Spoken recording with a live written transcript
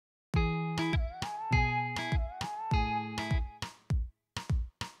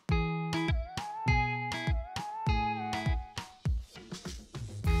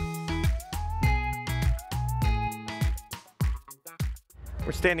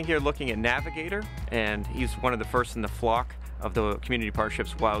We're standing here looking at Navigator, and he's one of the first in the flock of the Community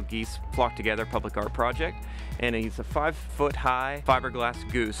Partnership's Wild Geese Flock Together public art project. And he's a 5-foot high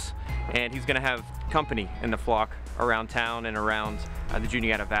fiberglass goose, and he's going to have company in the flock around town and around the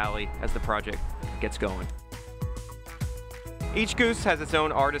Juniata Valley as the project gets going. Each goose has its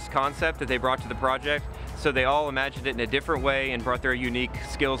own artist concept that they brought to the project, so they all imagined it in a different way and brought their unique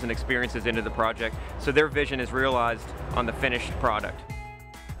skills and experiences into the project, so their vision is realized on the finished product.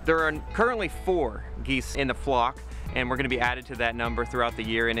 There are currently 4 geese in the flock, and we're going to be added to that number throughout the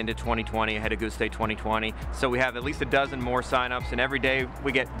year and into 2020, ahead of Goose Day 2020. So we have at least a dozen more signups, and every day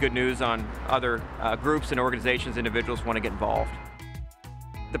we get good news on other groups and organizations, individuals want to get involved.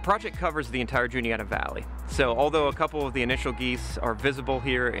 The project covers the entire Juniata Valley. So although a couple of the initial geese are visible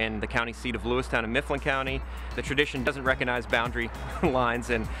here in the county seat of Lewistown in Mifflin County, the tradition doesn't recognize boundary lines,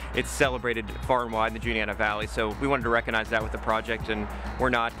 and it's celebrated far and wide in the Juniata Valley. So we wanted to recognize that with the project, and we're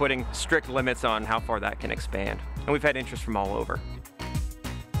not putting strict limits on how far that can expand. And we've had interest from all over.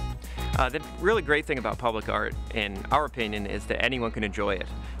 The really great thing about public art, in our opinion, is that anyone can enjoy it.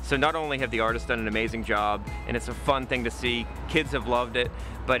 So not only have the artists done an amazing job, and it's a fun thing to see, kids have loved it,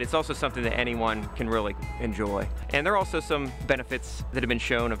 but it's also something that anyone can really enjoy. And there are also some benefits that have been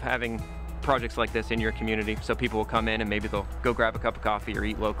shown of having projects like this in your community, so people will come in and maybe they'll go grab a cup of coffee or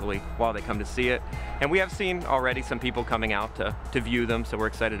eat locally while they come to see it. And we have seen already some people coming out to view them, so we're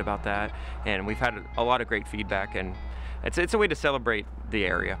excited about that. And we've had a lot of great feedback, and it's a way to celebrate the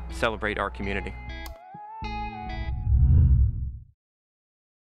area, celebrate our community.